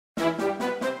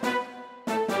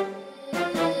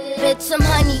Some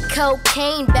honey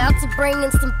cocaine, bout to bring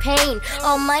in some pain.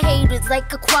 All my haters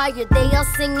like a choir, they all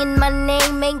singing my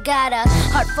name. Ain't got a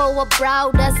heart for a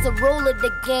brow, that's the rule of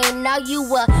the game. Now you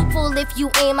a fool if you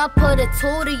aim, I put a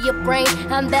tool to your brain.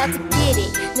 I'm about to get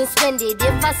it, then spend it.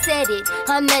 If I said it,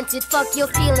 I meant it. Fuck your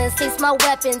feelings, taste my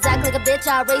weapons. Act like a bitch,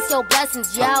 I erase your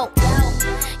blessings, yo.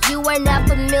 You are not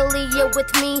familiar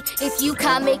with me. If you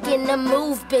can't making a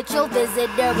move, bitch, your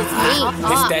visitor is me.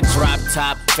 It's that drop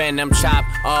top, phantom chop,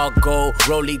 all gold,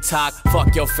 rolly talk.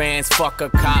 Fuck your fans, fuck a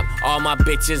cop. All my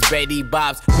bitches, Betty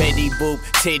Bops, Betty Boop,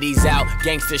 titties out.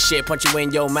 Gangsta shit, punch you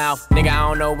in your mouth. Nigga, I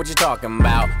don't know what you're talking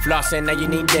about. Flossing, now you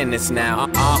need dentists now.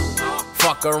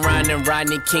 Fuck around and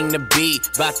Rodney King the beat.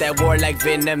 Bout that war like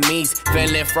Vietnamese.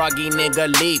 Feeling froggy, nigga,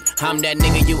 leap. I'm that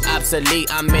nigga, you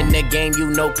obsolete. I'm in the game, you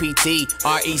know PT.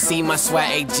 REC, my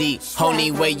swag AG.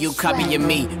 Only way you copying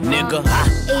me, nigga.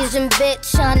 Asian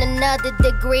bitch on another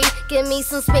degree. Give me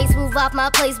some space, move off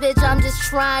my place, bitch. I'm just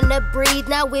trying to breathe.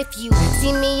 Now if you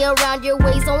see me around your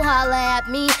ways, don't holler at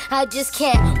me. I just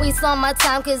can't waste all my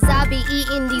time, cause I be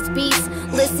eating these beats.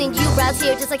 Listen, you routes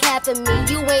here just like half of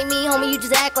me. You ain't me, homie, you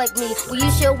just act like me. Well, you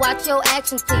should watch your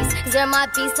actions, please, cause there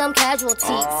might be some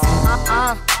casualties.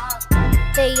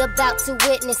 They about to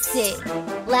witness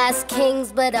it. Last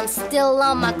kings, but I'm still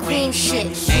on my queen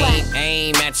shit.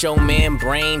 Aim at your man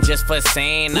brain just for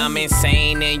saying I'm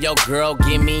insane. And your girl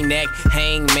give me neck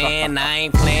hang, man. I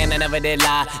ain't playing, I never did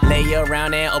lie. Lay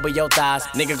around and open your thighs.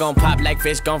 Nigga gon' pop like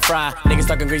fish gon' fry. Niggas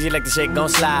talking greasy like the shit gon'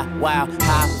 slide. Wow,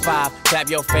 high five, clap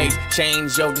your face,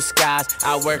 change your disguise.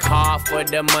 I work hard for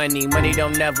the money. Money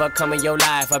don't never come in your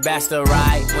life. A bastard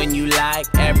ride when you like.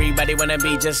 Everybody wanna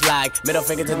be just like. Middle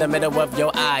finger to the middle of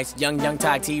your eyes. Young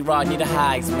Ty T-Raw need a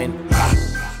Heisman.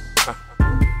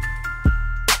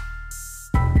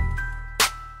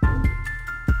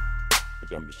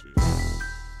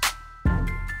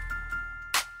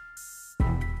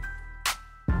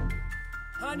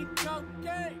 Honey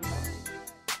cocaine.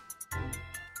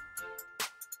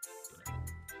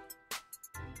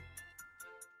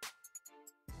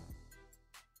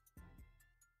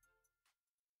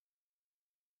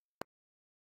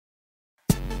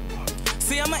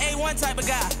 See, I'm an A1 type of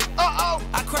guy.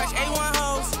 I crush A1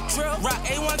 hoes, true. Rock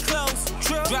A1 clothes,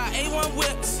 true. Drive A1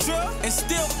 whips, true. And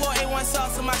still pour A1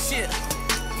 sauce in my shit.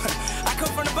 I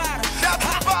come from the bottom.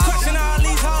 Crushing all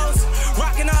these hoes,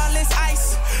 rocking all this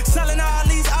ice, selling all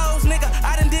these O's, nigga.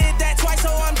 I done did that twice, so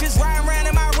I'm just riding around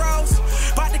in my Rolls.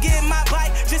 About to get my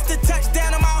bike, just to touch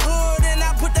down on my hood, and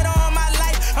I put that on my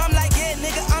life. I'm like, yeah,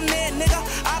 nigga, I'm there, nigga.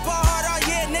 I ball hard all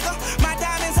year, nigga. My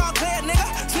diamonds all clear, nigga.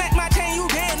 Smack my chain, you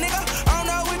dead, nigga.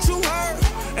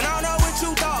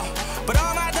 But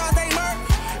all my dogs, they murk,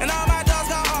 and all my dogs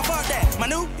got off of that. My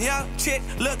new young chick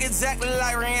look exactly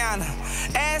like Rihanna.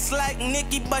 Ass like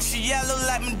Nicki, but she yellow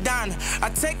like Madonna. I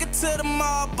take her to the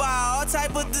mall, buy all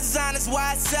type of designers,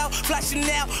 YSL, Fly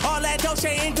Chanel, all that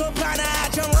Dolce & Gabbana. I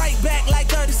jump right back like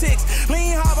 36.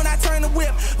 Lean hard when I turn the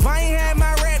whip. If I ain't had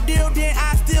my rap deal, then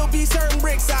I still be serving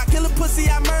bricks. I kill a pussy,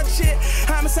 I murder shit.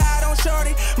 Homicide on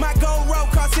shorty. My gold rope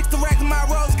cost 60 racks, and my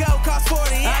rose gold cost 40.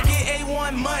 I get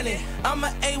A1 money, I'm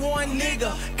an A1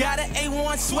 nigga. Got an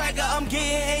A1 swagger, I'm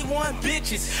getting A1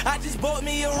 bitches. I just bought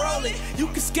me a Rollie, you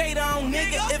can skate on,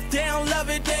 nigga. If they don't love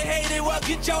it, they hate it, well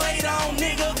get your hate on,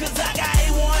 nigga. Cause I got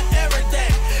A1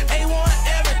 everything, A1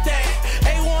 everything,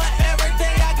 A1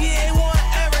 everything. I get A1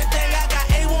 everything, I got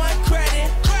A1 credit,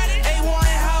 A1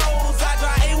 hoes. I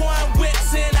drive A1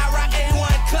 whips and I rock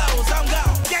A1 clothes, I'm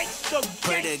gone.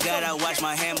 Pray to God I wash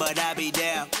my hand, but I be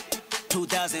down.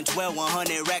 2012,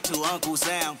 100 rack to Uncle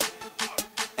Sam.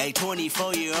 A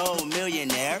 24-year-old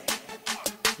millionaire.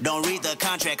 Don't read the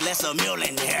contract, less a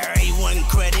millionaire. A1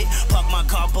 credit, park my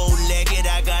car bow-legged.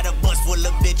 I got a bus full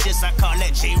of bitches, I call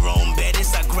that J-Rome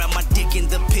Bettis. I grab my dick in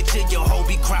the picture, your hoe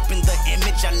be cropping the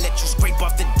image. I let you scrape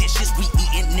off the dishes, we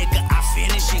eatin', nigga, I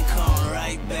finish and come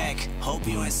right back. Hope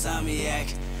you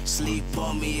insomniac. Sleep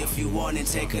on me if you want and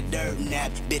take a dirt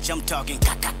nap. Bitch, I'm talking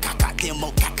ka-ka-ka-ka,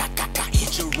 demo ka-ka-ka-ka.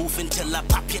 Hit your roof until I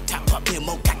pop your top up,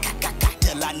 demo ka-ka-ka-ka.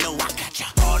 Till I know I got ya.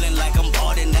 Ballin' like I'm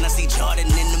ballin', then I see Jordan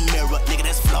in the mirror. Nigga,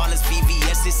 that's flawless.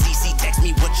 VVS is CC. Text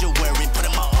me what you're wearing.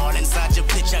 Putting my all inside your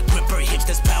bitch. I grip her hips,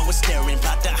 that's power steering.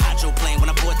 Bout the hydroplane. When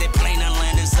I board that plane, I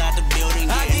land inside the building.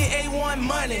 Yeah. I get A1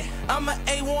 money. I'm an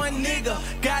A1 nigga.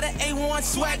 Got an A1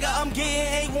 swagger. I'm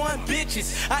getting A1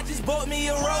 bitches. I just bought me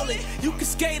a Rollie. You can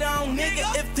skate on, nigga.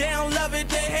 If they don't love it,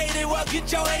 they hate it. Well,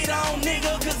 get your hate on,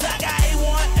 nigga. Cause I got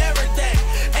A1 everything.